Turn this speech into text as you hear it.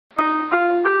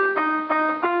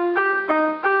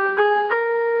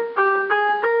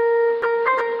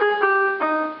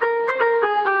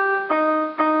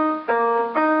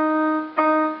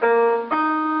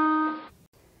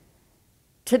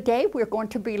Today we're going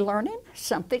to be learning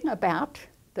something about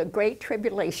the Great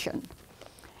Tribulation.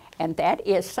 And that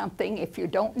is something, if you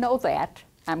don't know that,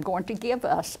 I'm going to give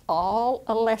us all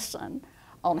a lesson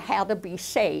on how to be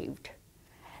saved.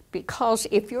 Because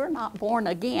if you're not born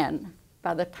again,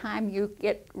 by the time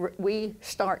we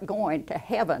start going to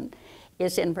heaven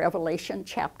is in Revelation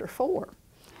chapter 4.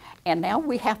 And now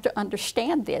we have to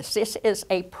understand this. This is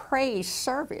a praise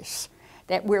service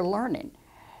that we're learning.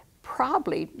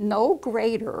 Probably no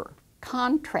greater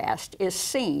contrast is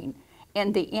seen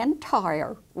in the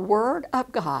entire Word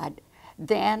of God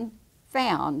than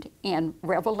found in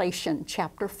Revelation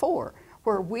chapter 4,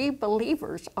 where we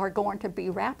believers are going to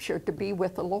be raptured to be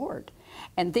with the Lord.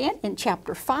 And then in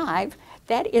chapter 5,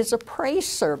 that is a praise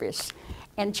service.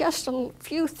 And just a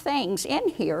few things in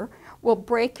here will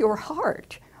break your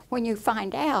heart when you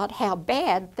find out how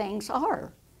bad things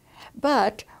are.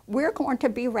 But we're going to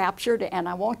be raptured, and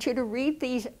I want you to read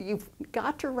these. You've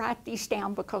got to write these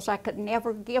down because I could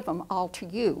never give them all to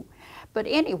you. But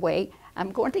anyway,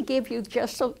 I'm going to give you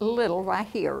just a little right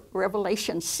here.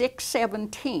 Revelation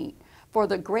 6:17. For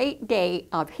the great day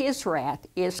of his wrath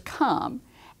is come,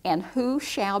 and who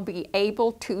shall be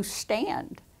able to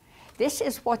stand? This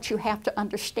is what you have to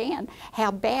understand,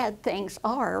 how bad things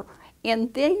are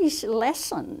in these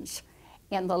lessons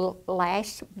in the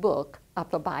last book of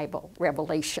the Bible,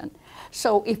 Revelation.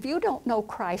 So if you don't know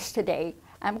Christ today,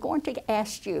 I'm going to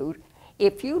ask you,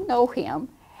 if you know him,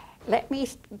 let me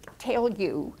tell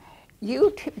you,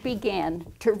 begin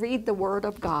to read the Word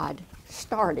of God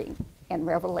starting in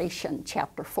Revelation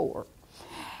chapter 4.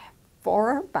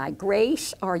 For by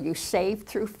grace are you saved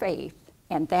through faith,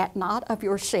 and that not of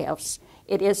yourselves.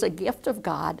 It is a gift of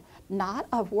God, not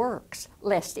of works,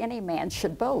 lest any man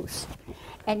should boast.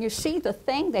 And you see, the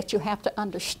thing that you have to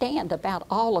understand about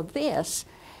all of this,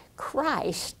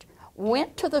 Christ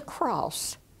went to the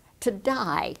cross to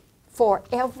die for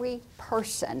every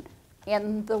person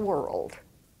in the world.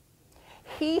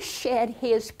 He shed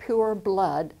his pure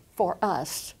blood for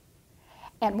us,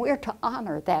 and we're to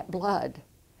honor that blood.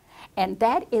 And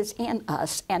that is in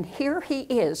us. And here he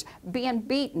is being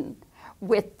beaten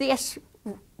with this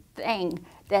thing,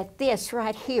 this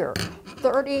right here,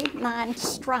 39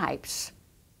 stripes.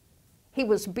 He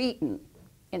was beaten.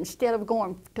 Instead of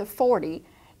going to 40,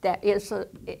 that is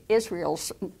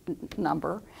Israel's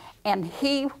number, and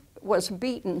he was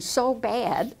beaten so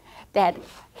bad that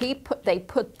they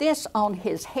put this on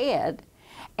his head,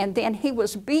 and then he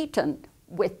was beaten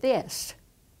with this.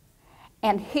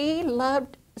 And he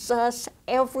loved us,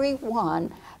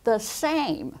 everyone, the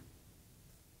same.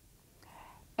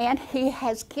 And he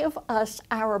has given us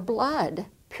our blood,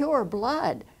 pure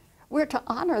blood. We're to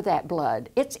honor that blood.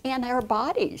 It's in our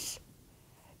bodies.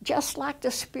 Just like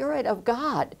the Spirit of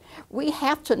God, we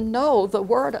have to know the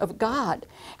Word of God.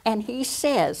 And he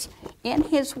says in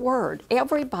his Word,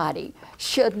 everybody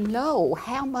should know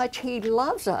how much he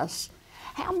loves us.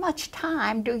 How much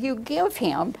time do you give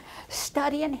him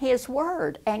studying his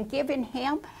Word and giving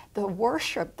him the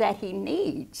worship that he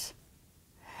needs?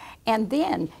 And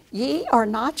then, ye are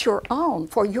not your own,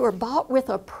 for you are bought with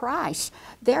a price.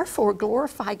 Therefore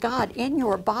glorify God in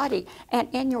your body and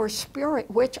in your spirit,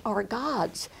 which are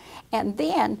God's. And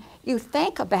then you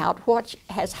think about what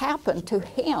has happened to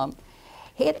him.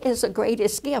 It is the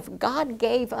greatest gift. God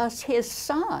gave us his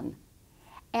Son.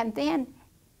 And then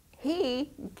he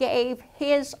gave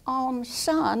his own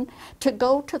Son to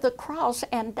go to the cross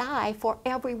and die for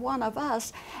every one of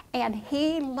us, and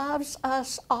he loves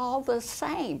us all the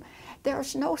same.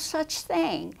 There's no such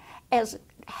thing as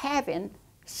having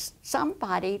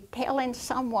somebody telling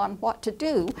someone what to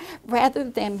do rather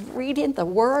than reading the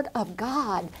Word of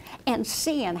God and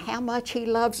seeing how much he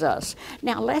loves us.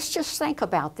 Now let's just think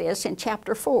about this in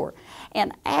chapter 4.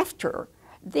 And after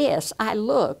this I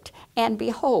looked, and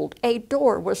behold, a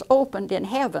door was opened in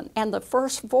heaven, and the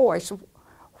first voice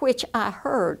which I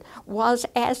heard was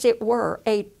as it were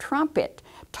a trumpet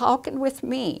talking with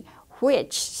me,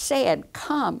 which said,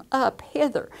 Come up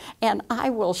hither, and I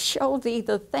will show thee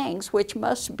the things which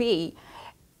must be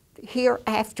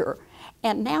hereafter.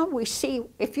 And now we see,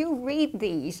 if you read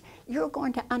these, you're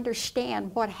going to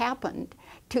understand what happened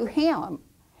to him.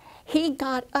 He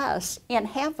got us in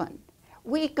heaven.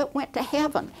 We went to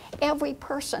heaven. Every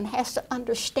person has to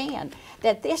understand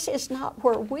that this is not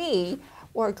where we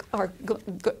are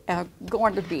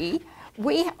going to be.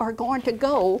 We are going to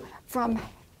go from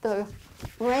the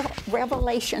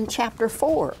Revelation chapter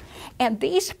 4. And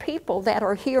these people that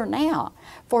are here now,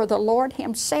 for the Lord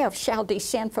himself shall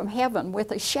descend from heaven with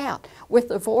a shout, with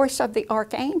the voice of the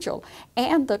archangel,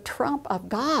 and the trump of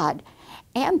God.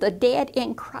 and the dead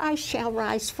in Christ shall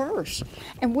rise first.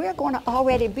 And we're going to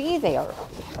already be there.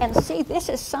 And see, this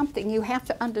is something you have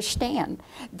to understand.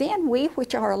 Then we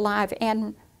which are alive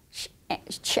and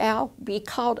shall be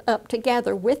called up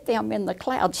together with them in the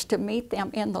clouds to meet them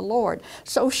in the Lord.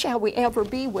 So shall we ever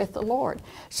be with the Lord.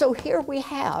 So here we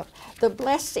have the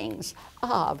blessings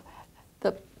of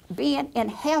the being in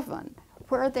heaven,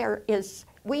 where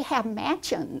we have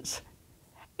mansions,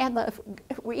 and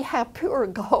we have pure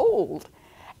gold.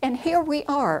 And here we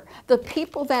are, the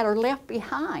people that are left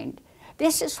behind.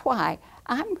 This is why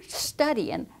I'm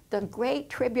studying the Great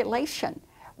Tribulation.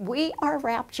 We are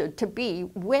raptured to be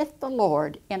with the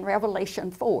Lord in Revelation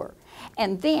 4.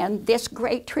 And then this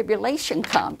Great Tribulation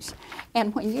comes.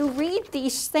 And when you read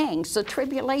these things, the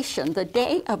tribulation, the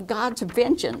day of God's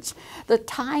vengeance, the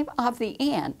time of the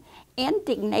end,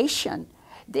 indignation,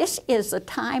 this is the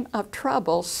time of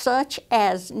trouble such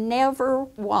as never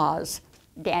was.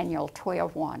 Daniel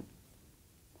 12:1.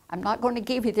 I'm not going to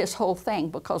give you this whole thing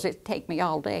because it'd take me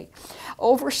all day.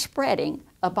 Overspreading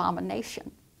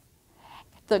abomination.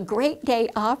 The great day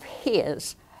of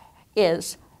His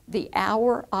is the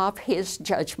hour of His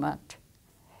judgment,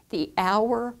 the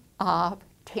hour of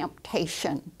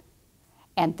temptation.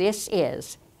 And this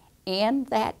is, in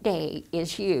that day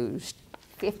is used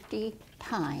 50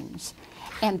 times.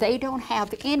 And they don't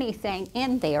have anything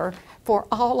in there for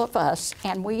all of us.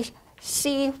 And we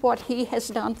see what He has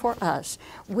done for us.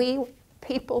 We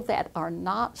people that are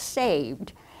not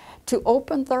saved, to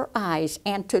open their eyes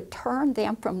and to turn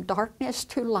them from darkness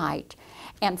to light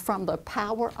and from the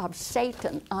power of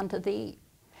Satan unto thee.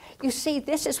 You see,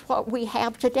 this is what we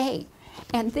have today.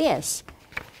 And this,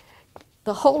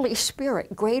 the Holy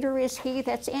Spirit, greater is He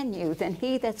that's in you than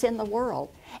he that's in the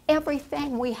world.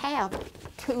 Everything we have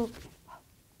to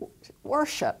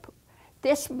worship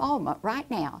this moment right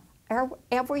now,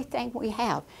 everything we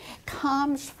have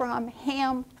comes from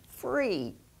Him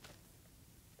free.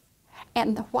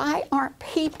 And why aren't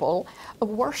people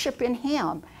worshiping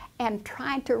Him and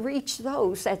trying to reach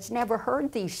those that's never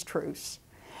heard these truths?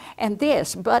 And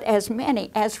this, but as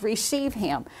many as receive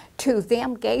Him, to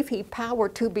them gave He power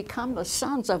to become the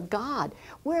sons of God.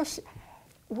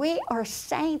 We are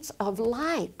saints of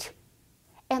light.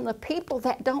 And the people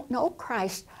that don't know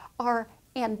Christ are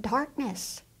in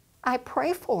darkness. I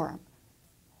pray for them,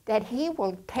 that He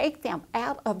will take them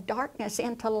out of darkness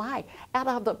into light, out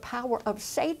of the power of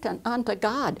Satan unto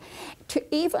God,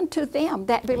 even to them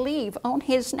that believe on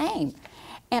His name.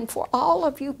 And for all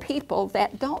of you people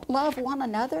that don't love one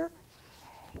another,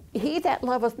 he that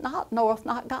loveth not knoweth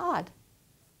not God.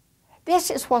 This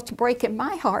is what's breaking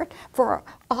my heart, for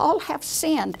all have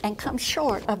sinned and come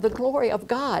short of the glory of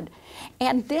God.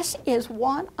 And this is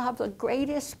one of the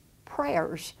greatest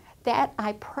prayers that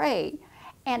I pray,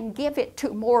 and give it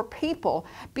to more people,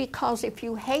 because if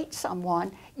you hate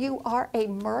someone, you are a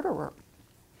murderer.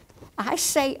 I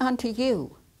say unto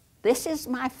you, this is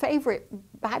my favorite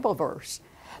Bible verse,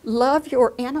 love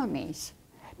your enemies,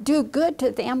 do good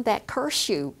to them that curse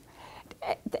you.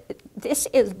 This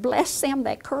is bless them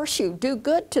that curse you, do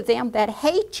good to them that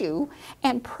hate you,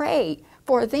 and pray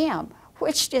for them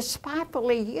which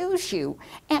despitefully use you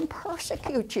and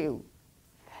persecute you.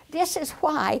 This is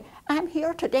why I'm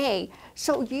here today,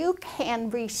 so you can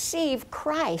receive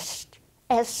Christ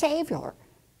as Savior.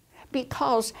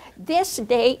 Because this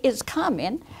day is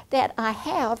coming that I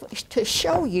have to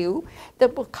show you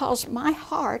that, because my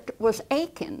heart was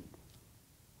aching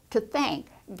to think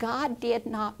God did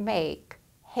not make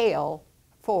hell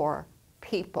for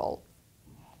people.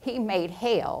 He made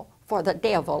hell for the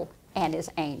devil and his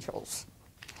angels.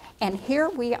 And here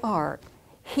we are.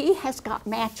 He has got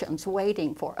mansions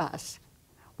waiting for us.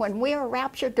 When we are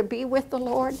raptured to be with the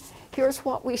Lord, here's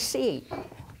what we see.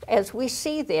 As we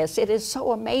see this, it is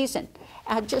so amazing.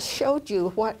 I just showed you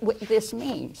what this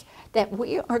means, that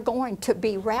we are going to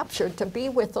be raptured to be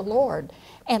with the Lord.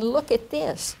 And look at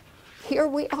this. Here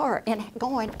we are, and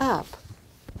going up.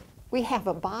 We have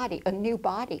a body, a new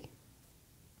body.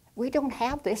 We don't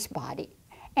have this body.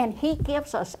 And He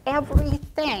gives us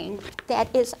everything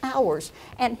that is ours.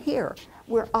 And here,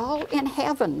 we're all in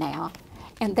heaven now,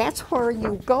 and that's where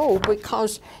you go,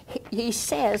 because He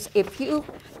says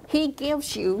He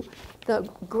gives you the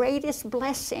greatest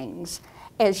blessings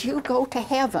as you go to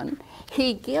heaven.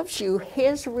 He gives you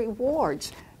His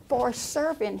rewards for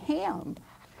serving Him.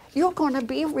 You're going to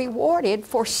be rewarded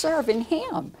for serving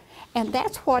Him, and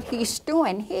that's what He's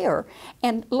doing here.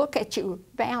 And look at you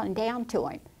bowing down to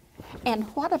Him. And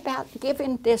what about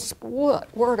giving this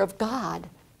Word of God?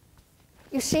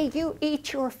 You see, you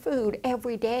eat your food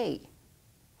every day,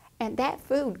 and that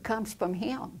food comes from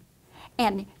Him.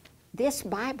 And This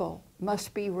Bible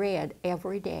must be read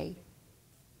every day.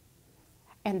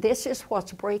 And this is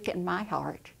what's breaking my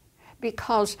heart.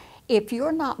 Because if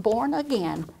you're not born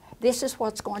again, this is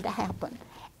what's going to happen.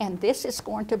 And this is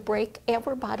going to break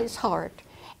everybody's heart.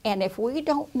 And if we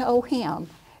don't know Him,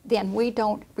 then we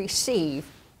don't receive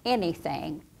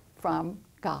anything from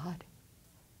God.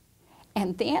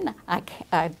 And then I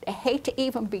hate to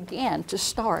even begin to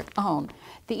start on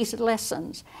these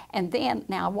lessons. And then,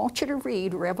 now I want you to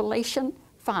read Revelation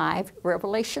 5,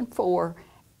 Revelation 4,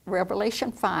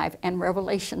 Revelation 5, and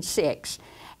Revelation 6.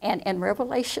 And in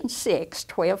Revelation 6,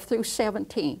 12 through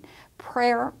 17,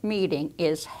 prayer meeting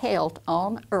is held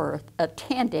on earth,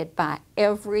 attended by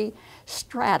every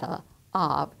strata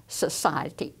of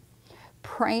society,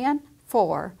 praying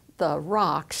for the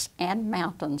rocks and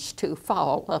mountains to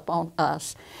fall upon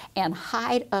us and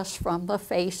hide us from the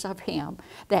face of Him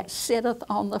that sitteth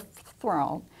on the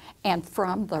throne and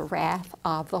from the wrath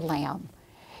of the Lamb.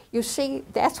 You see,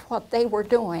 that's what they were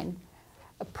doing,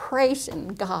 praising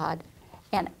God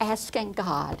and asking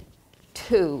God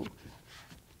to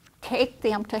take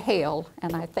them to hell.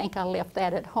 And I think I left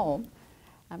that at home.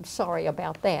 I'm sorry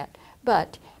about that.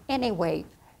 But anyway,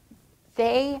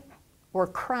 they were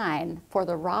crying for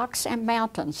the rocks and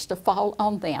mountains to fall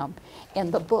on them in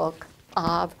the book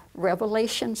of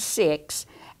Revelation 6.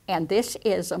 And this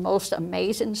is the most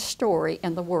amazing story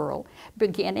in the world,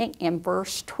 beginning in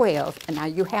verse 12. And now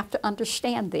you have to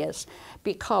understand this,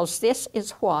 because this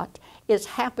is what is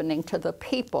happening to the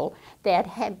people that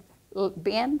had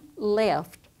been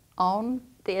left on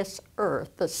this earth,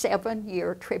 the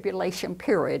 7-year tribulation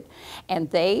period. And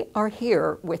they are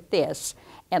here with this.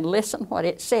 And listen what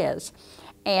it says.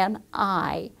 And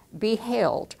I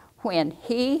beheld when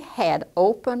He had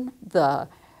opened the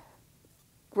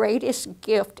greatest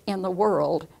gift in the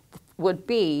world would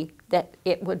be that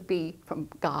it would be from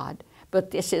God.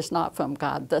 But this is not from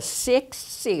God. The 6th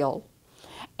seal,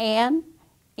 and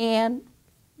in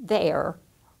there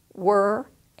were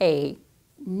a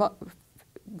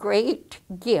great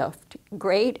gift,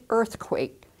 great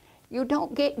earthquake. You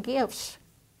don't get gifts.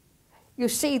 You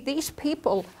see, these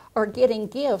people are getting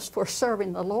gifts for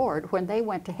serving the Lord when they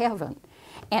went to heaven.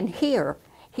 And here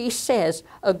he says,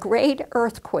 a great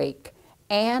earthquake,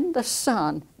 and the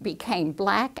sun became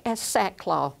black as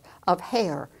sackcloth of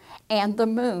hair, and the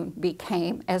moon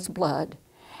became as blood,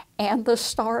 and the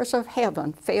stars of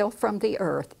heaven fell from the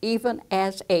earth, even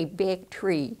as a big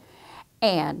tree,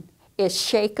 and is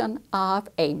shaken of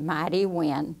a mighty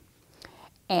wind.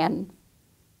 And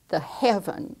the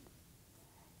heaven,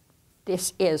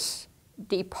 this is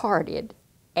departed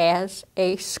as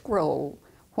a scroll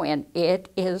when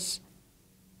it is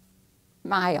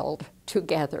miled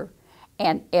together,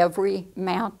 and every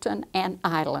mountain and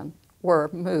island were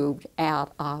moved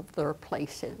out of their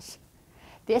places.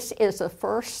 This is the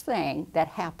first thing that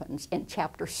happens in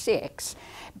chapter 6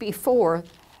 before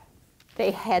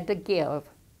they had to give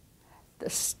the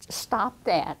stop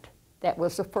that. That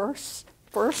was the first,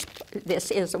 this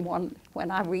is the one,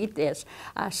 when I read this,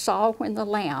 I saw when the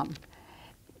Lamb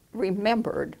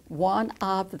remembered one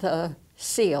of the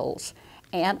seals,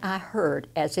 and I heard,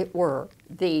 as it were,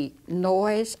 the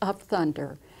noise of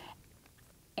thunder.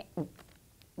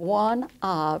 One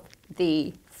of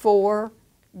the 4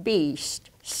 beasts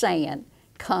saying,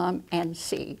 come and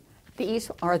see.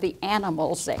 These are the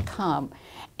animals that come.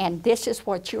 And this is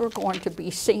what you're going to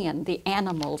be seeing, the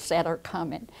animals that are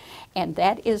coming. And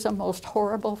that is the most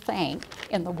horrible thing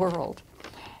in the world.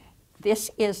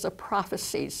 This is the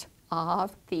prophecies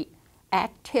of the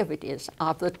activities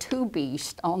of the 2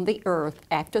 beasts on the earth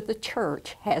after the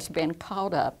church has been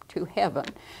caught up to heaven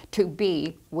to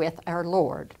be with our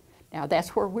Lord. Now that's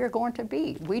where we're going to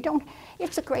be.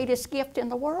 It's the greatest gift in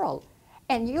the world.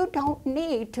 And you don't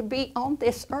need to be on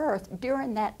this earth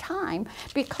during that time,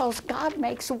 because God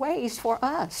makes ways for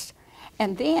us.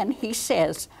 And then he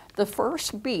says, the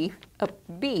first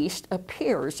beast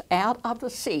appears out of the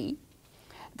sea.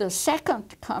 The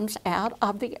second comes out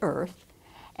of the earth,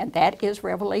 and that is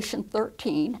Revelation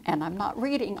 13. And I'm not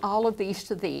reading all of these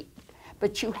to thee,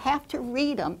 but you have to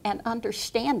read them and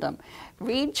understand them.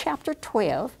 Read chapter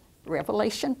 12,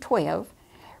 Revelation 12,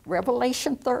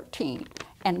 Revelation 13.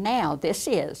 And now this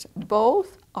is,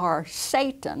 both are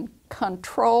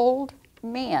Satan-controlled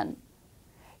men.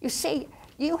 You see,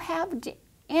 you have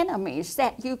enemies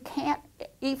that you can't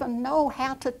even know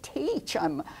how to teach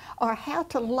them or how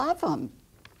to love them.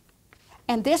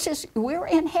 And this is, we're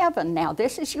in heaven now.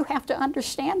 This is, you have to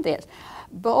understand this.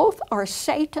 Both are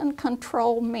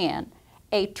Satan-controlled men,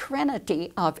 a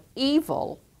trinity of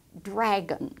evil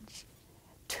dragons,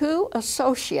 two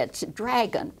associates,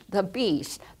 dragon, the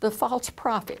beast, the false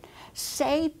prophet,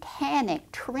 satanic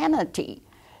trinity,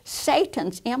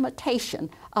 Satan's imitation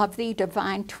of the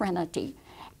divine Trinity.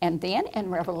 And then in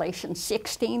Revelation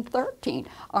 16:13,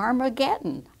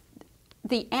 Armageddon,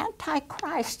 the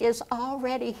Antichrist is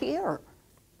already here.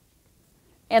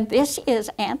 And this is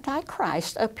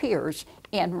Antichrist appears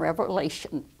in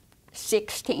Revelation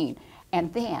 16.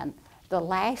 And then the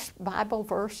last Bible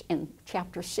verse in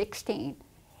chapter 16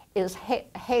 is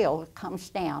hail comes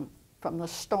down from the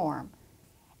storm.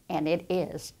 And it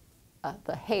is,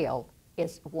 the hail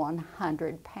is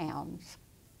 100 pounds.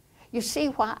 You see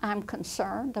why I'm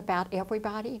concerned about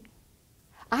everybody?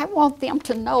 I want them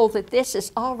to know that this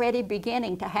is already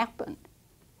beginning to happen.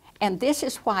 And this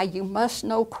is why you must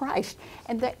know Christ.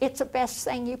 And that it's the best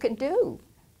thing you can do.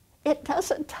 It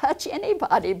doesn't touch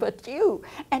anybody but you.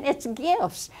 And it's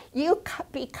gifts. You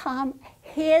become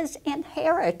His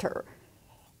inheritor.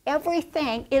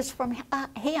 Everything is from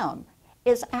Him,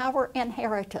 is our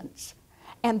inheritance.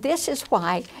 And this is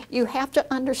why you have to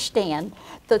understand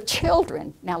the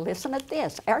children. Now listen to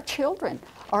this. Our children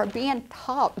are being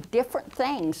taught different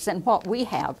things than what we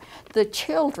have. The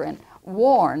children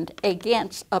warned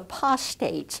against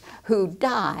apostates who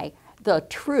die the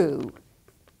true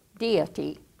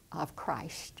deity of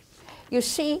Christ. You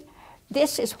see,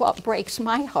 this is what breaks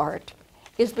my heart,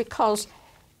 is because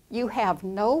you have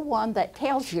no one that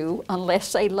tells you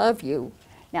unless they love you.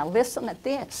 Now listen to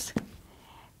this.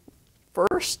 1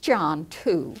 John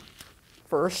 2,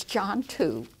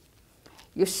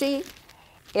 you see,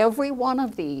 every one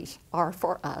of these are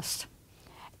for us,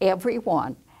 every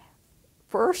one.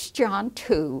 1 John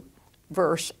 2,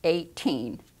 verse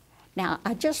 18. Now,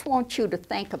 I just want you to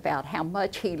think about how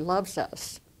much He loves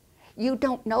us. You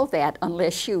don't know that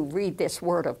unless you read this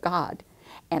Word of God.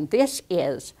 And this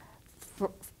is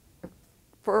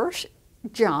 1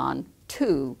 John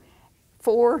 2,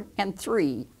 4 and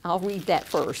 3. I'll read that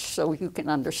first so you can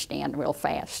understand real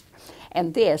fast.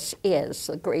 And this is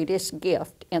the greatest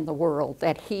gift in the world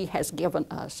that He has given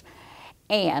us.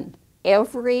 And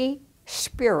every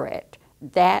spirit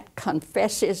that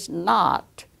confesses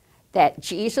not that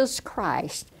Jesus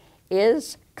Christ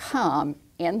is come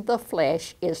in the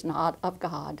flesh is not of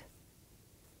God.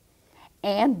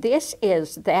 And this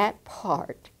is that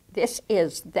part, this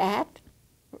is that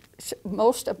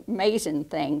most amazing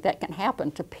thing that can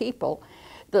happen to people,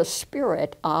 the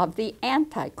spirit of the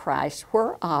Antichrist,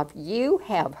 whereof you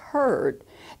have heard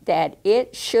that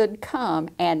it should come,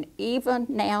 and even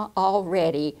now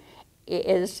already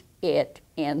is it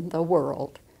in the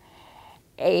world.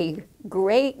 A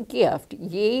great gift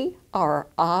ye are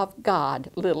of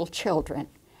God, little children,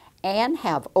 and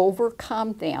have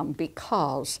overcome them,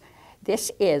 because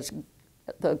this is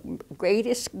the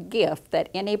greatest gift that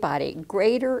anybody,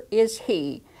 greater is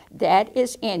He that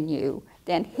is in you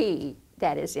than he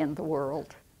that is in the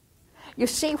world. You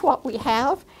see what we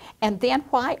have? And then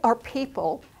why are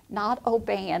people not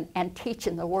obeying and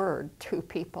teaching the Word to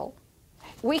people?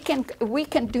 We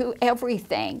can do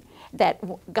everything that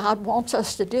God wants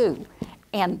us to do,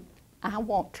 and I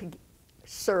want to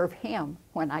serve Him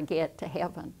when I get to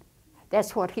heaven.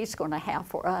 That's what He's going to have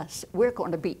for us. We're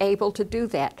going to be able to do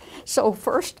that. So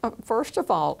first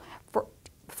of all, for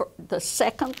the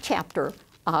second chapter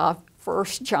of 1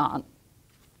 John,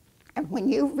 and when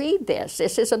you read this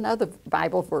is another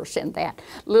Bible verse in that.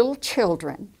 Little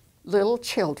children,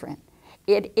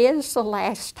 it is the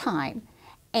last time,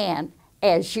 and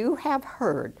as you have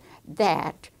heard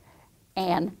that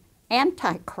an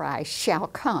Antichrist shall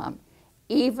come,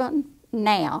 even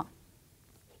now,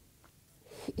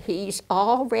 he's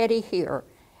already here,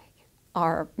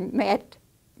 are met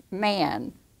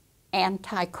man,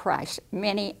 Antichrist,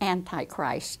 many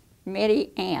Antichrists,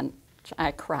 many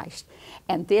Antichrist.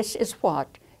 And this is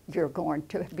what you're going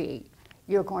to be.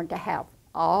 You're going to have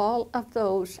all of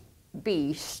those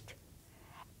beasts,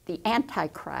 the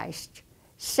Antichrist,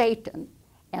 Satan,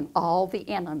 and all the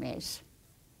enemies.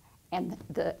 And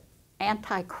the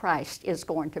Antichrist is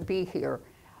going to be here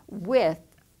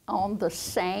on the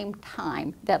same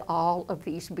time that all of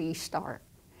these beasts are.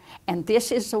 And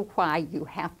this is why you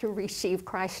have to receive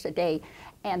Christ today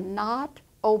and not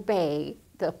obey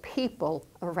the people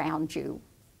around you.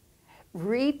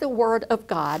 Read the Word of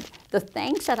God. The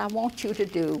things that I want you to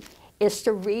do is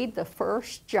to read the 1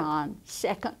 John,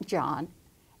 2 John,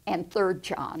 and 3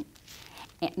 John.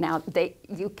 And now,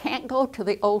 you can't go to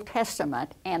the Old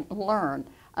Testament and learn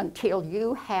until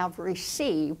you have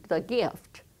received the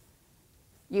gift.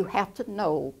 You have to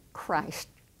know Christ.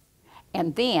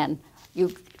 And then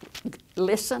you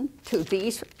listen to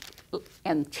these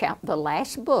in the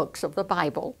last books of the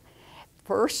Bible,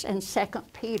 1st and 2nd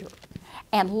Peter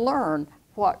and learn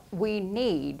what we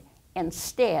need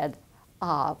instead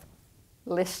of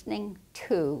listening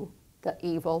to the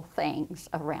evil things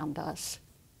around us.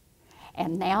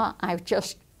 And now I've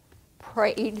just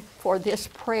prayed for this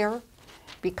prayer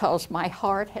because my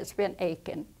heart has been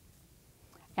aching.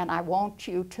 And I want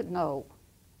you to know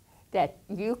that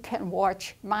you can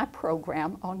watch my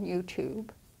program on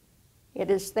YouTube.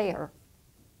 It is there.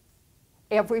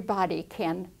 Everybody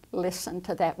can listen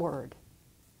to that word.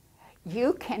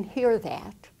 You can hear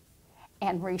that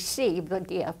and receive the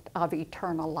gift of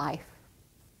eternal life.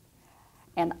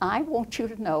 And I want you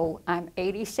to know I'm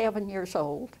 87 years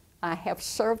old. I have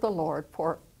served the Lord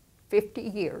for 50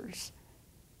 years,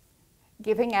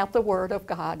 giving out the Word of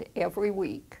God every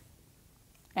week.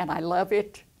 And I love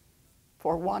it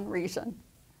for one reason.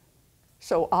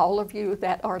 So all of you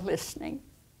that are listening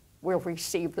will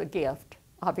receive the gift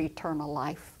of eternal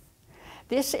life.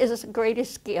 This is the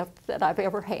greatest gift that I've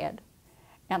ever had.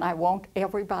 And I want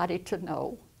everybody to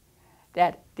know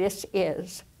that this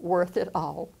is worth it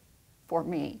all for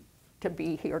me to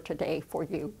be here today for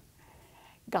you.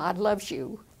 God loves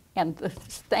you. And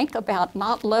think about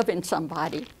not loving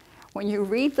somebody. When you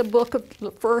read the book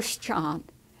of 1 John,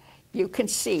 you can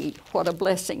see what a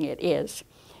blessing it is.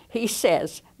 He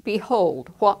says, "Behold,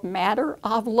 what manner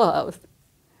of love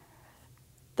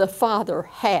the Father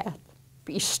hath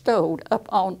bestowed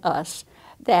upon us,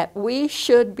 that we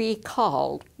should be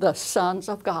called the sons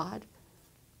of God."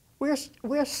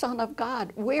 We're son of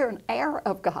God. We're an heir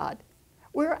of God.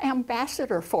 We're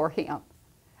ambassador for Him.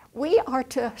 We are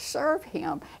to serve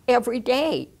Him every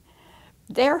day.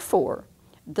 Therefore,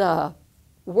 the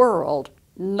world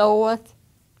knoweth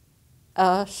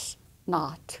us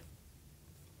not.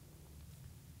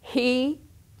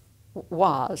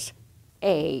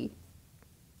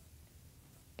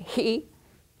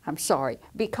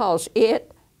 Because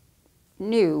it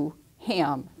knew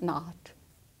Him not.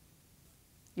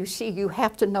 You see, you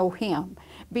have to know Him.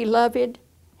 Beloved,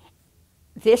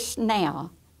 this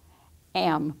now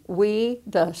am we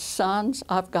the sons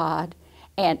of God,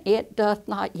 and it doth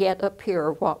not yet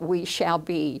appear what we shall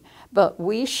be, but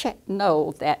we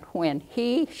know that when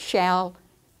He shall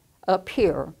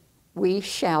appear, we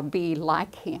shall be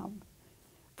like Him,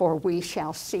 for we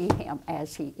shall see Him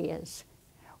as He is.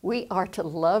 We are to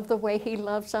love the way He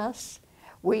loves us.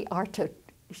 We are to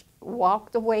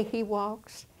walk the way He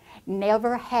walks,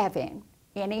 never having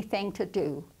anything to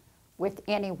do with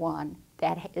anyone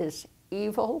that is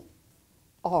evil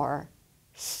or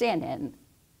sinning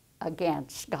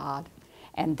against God.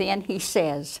 And then he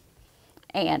says,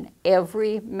 "And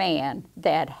every man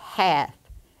that hath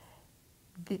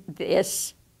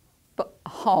this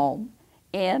home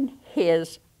in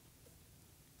his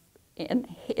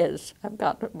I've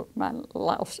got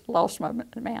lost my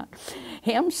man,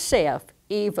 himself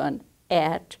even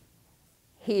at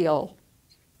heel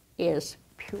is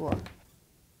pure."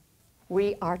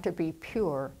 We are to be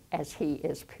pure as He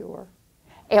is pure.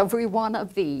 Every one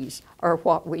of these are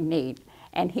what we need.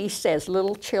 And He says,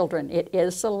 "Little children, it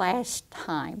is the last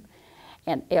time,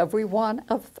 and every one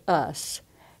of us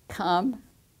come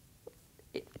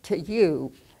to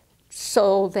you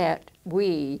so that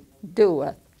we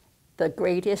doeth the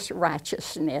greatest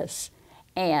righteousness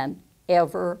and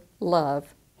ever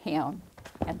love Him."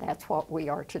 And that's what we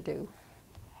are to do.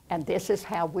 And this is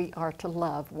how we are to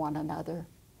love one another.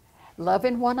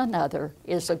 Loving one another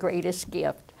is the greatest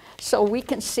gift. So we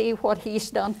can see what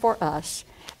He's done for us,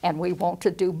 and we want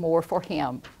to do more for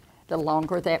Him the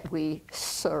longer that we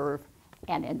serve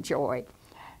and enjoy.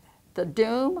 The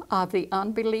doom of the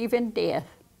unbelieving death,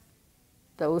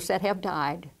 those that have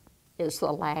died, is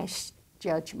the last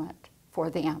judgment for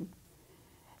them.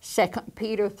 2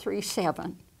 Peter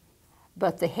 3:7,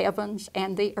 "But the heavens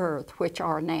and the earth, which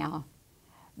are now,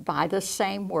 by the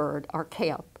same word are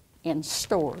kept in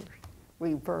store,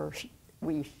 reserved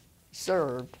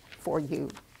for you."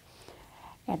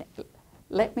 And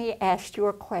let me ask you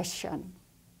a question.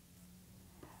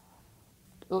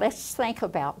 Let's think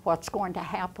about what's going to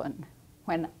happen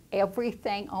when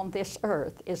everything on this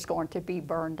earth is going to be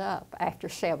burned up after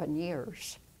 7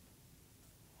 years.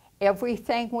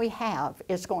 Everything we have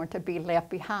is going to be left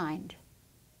behind.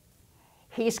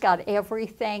 He's got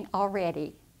everything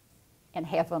already in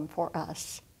heaven for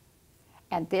us.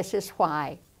 And this is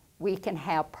why we can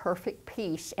have perfect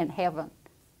peace in heaven.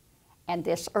 And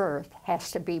this earth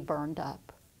has to be burned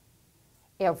up.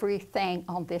 Everything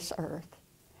on this earth.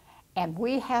 And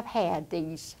we have had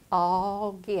these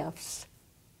all gifts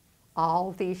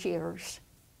all these years.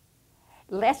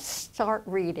 Let's start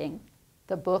reading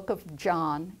the book of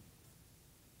John.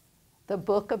 The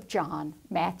book of John,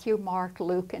 Matthew, Mark,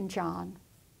 Luke, and John.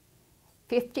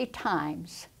 50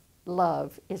 times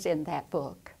love is in that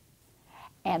book.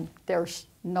 And there's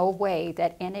no way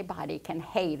that anybody can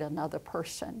hate another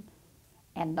person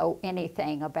and know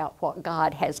anything about what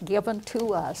God has given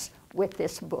to us with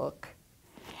this book.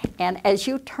 And as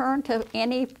you turn to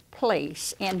any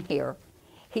place in here,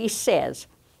 he says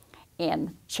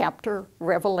in chapter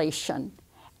Revelation,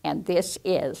 and this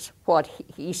is what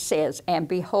he says, and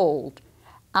behold,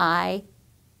 I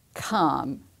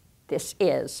come. This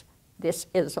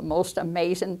is a most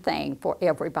amazing thing for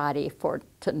everybody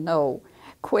to know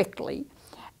quickly.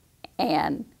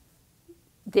 And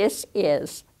this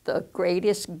is the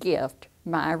greatest gift.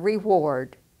 My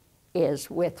reward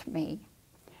is with me.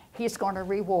 He's going to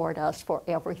reward us for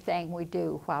everything we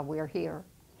do while we're here.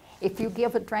 If you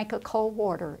give a drink of cold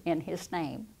water in his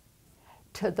name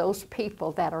to those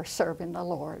people that are serving the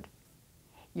Lord,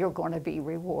 you're going to be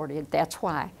rewarded. That's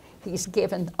why he's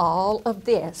given all of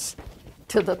this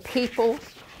to the people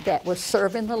that was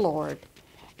serving the Lord.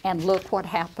 And look what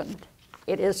happened.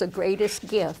 It is the greatest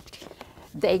gift.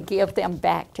 They give them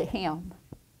back to him.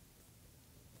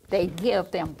 They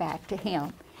give them back to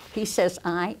him. He says,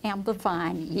 I am the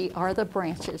vine, ye are the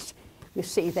branches. You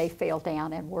see, they fell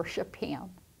down and worship him.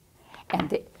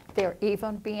 And they're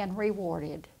even being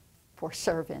rewarded for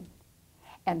serving.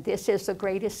 And this is the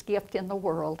greatest gift in the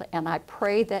world. And I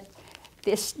pray that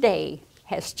this day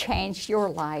has changed your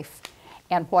life.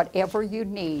 And whatever you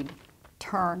need,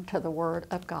 turn to the Word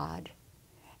of God.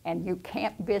 And you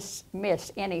can't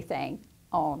miss anything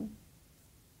on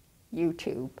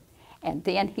YouTube. And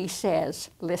then he says,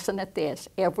 listen at this,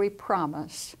 every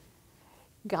promise,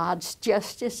 God's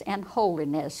justice and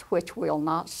holiness, which will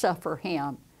not suffer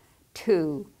him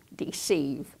to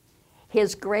deceive.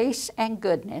 His grace and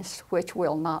goodness, which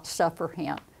will not suffer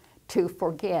him to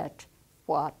forget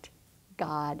what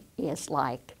God is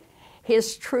like.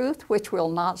 His truth, which will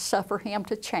not suffer him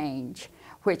to change,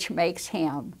 which makes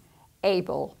him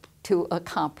able to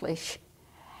accomplish.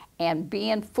 And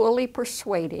being fully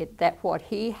persuaded that what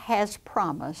he has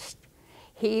promised,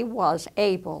 he was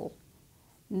able,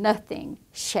 nothing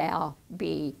shall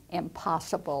be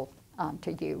impossible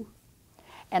unto you.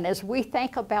 And as we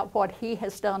think about what he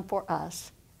has done for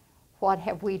us, what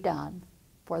have we done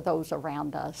for those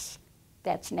around us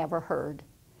that's never heard?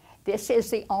 This is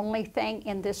the only thing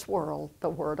in this world, the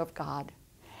Word of God.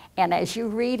 And as you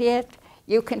read it,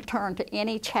 you can turn to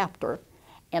any chapter.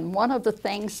 And one of the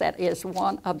things that is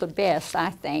one of the best, I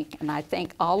think, and I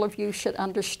think all of you should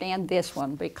understand this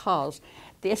one, because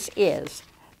this is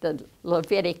the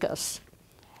Leviticus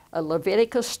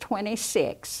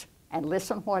 26. And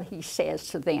listen what he says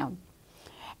to them.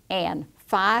 And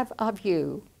 5 of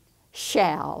you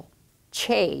shall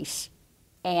chase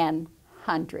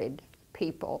 100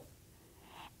 people.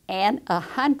 And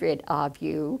 100 of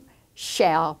you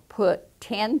shall put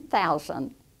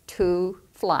 10,000 to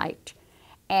flight.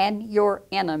 And your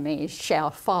enemies shall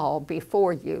fall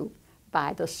before you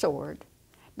by the sword.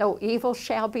 No evil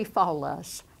shall befall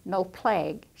us, no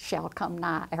plague shall come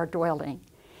nigh our dwelling.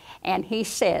 And he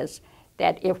says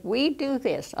that if we do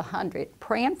this, 100,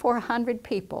 praying for 100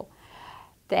 people,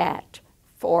 that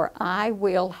for I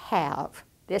will have,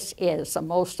 this is the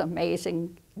most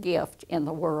amazing gift in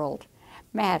the world,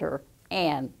 matter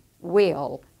and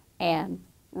will and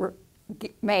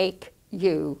make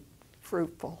you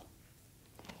fruitful.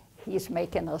 He's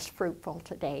making us fruitful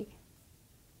today.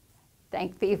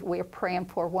 Thank thee, we're praying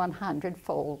for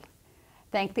 100-fold.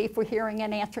 Thank thee for hearing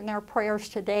and answering our prayers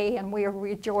today, and we are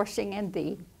rejoicing in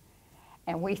thee.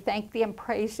 And we thank thee and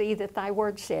praise thee that thy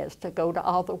word says to go to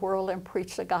all the world and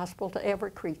preach the gospel to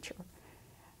every creature.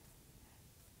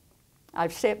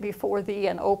 I've set before thee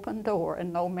an open door,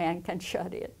 and no man can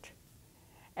shut it.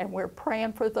 And we're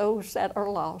praying for those that are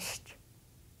lost.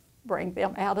 Bring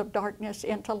them out of darkness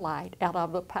into light, out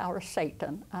of the power of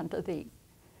Satan unto thee.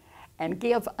 And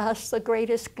give us the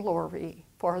greatest glory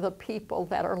for the people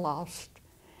that are lost.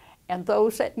 And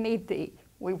those that need thee,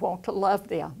 we want to love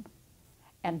them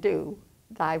and do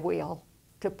thy will,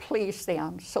 to please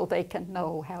them so they can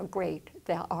know how great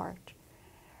thou art.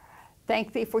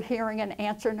 Thank thee for hearing and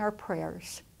answering our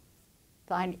prayers.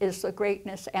 Thine is the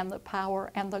greatness and the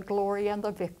power and the glory and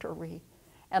the victory.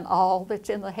 And all that's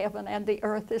in the heaven and the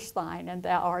earth is thine, and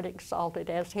thou art exalted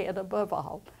as head above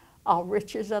all. All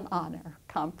riches and honor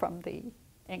come from thee.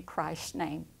 In Christ's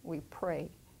name we pray.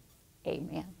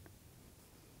 Amen.